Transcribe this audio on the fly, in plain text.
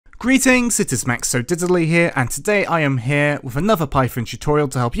Greetings, it is Max So Diddly here, and today I am here with another Python tutorial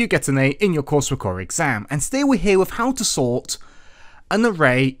to help you get an A in your coursework or exam. And today we're here with how to sort an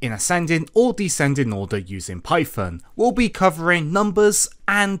array in ascending or descending order using Python. We'll be covering numbers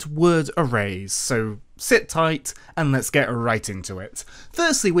and word arrays, so sit tight and let's get right into it.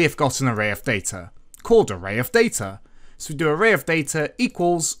 Firstly, we have got an array of data called array of data. So we do array of data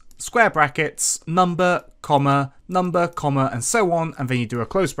equals square brackets, number, comma, and so on, and then you do a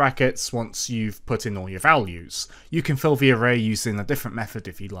close brackets once you've put in all your values. You can fill the array using a different method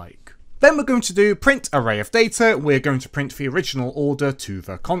if you like. Then we're going to do print array of data. We're going to print the original order to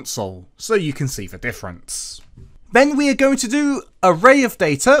the console, so you can see the difference. Then we are going to do array of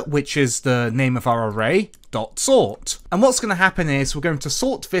data, which is the name of our array, dot sort. And what's going to happen is we're going to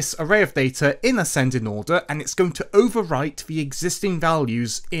sort this array of data in ascending order, and it's going to overwrite the existing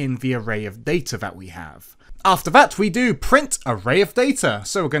values in the array of data that we have. After that, we do print array of data.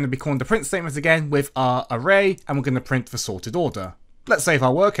 So we're going to be calling the print statement again with our array, and we're going to print the sorted order. Let's save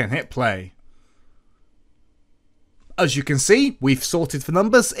our work and hit play. As you can see, we've sorted the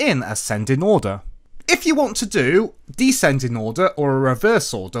numbers in ascending order. If you want to do descending order or a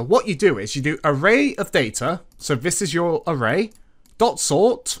reverse order, what you do is you do array of data, so this is your array, dot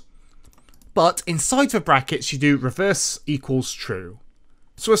sort, but inside the brackets you do reverse equals true.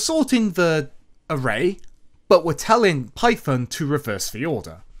 So we're sorting the array, but we're telling Python to reverse the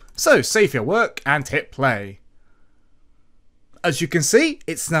order. So save your work and hit play. As you can see,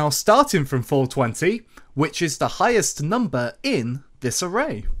 it's now starting from 420, which is the highest number in this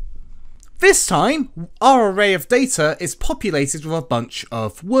array. This time, our array of data is populated with a bunch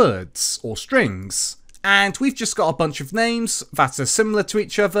of words or strings, and we've just got a bunch of names that are similar to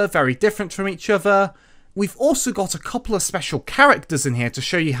each other, very different from each other. We've also got a couple of special characters in here to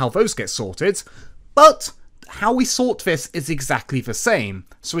show you how those get sorted, but how we sort this is exactly the same.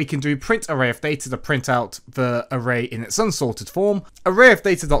 So we can do print array of data to print out the array in its unsorted form, array of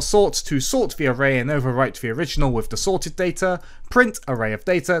data.sort to sort the array and overwrite the original with the sorted data, print array of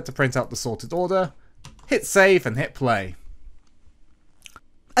data to print out the sorted order, hit save and hit play.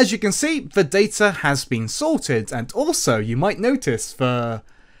 As you can see, the data has been sorted, and also you might notice the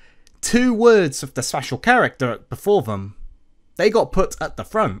two words of the special character before them, they got put at the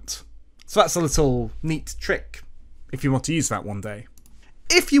front. So that's a little neat trick if you want to use that one day.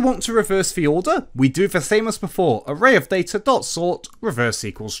 If you want to reverse the order, we do the same as before. Array of data.sort reverse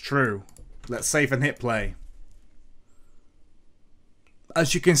equals true. Let's save and hit play.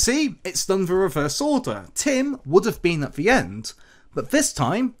 As you can see, it's done the reverse order. Tim would have been at the end, but this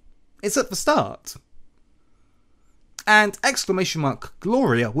time it's at the start. And exclamation mark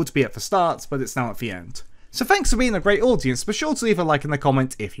Gloria would be at the start, but it's now at the end. So thanks for being a great audience. Be sure to leave a like and a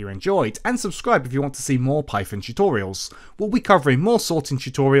comment if you enjoyed, and subscribe if you want to see more Python tutorials. We'll be covering more sorting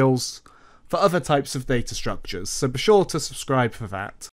tutorials for other types of data structures, so be sure to subscribe for that.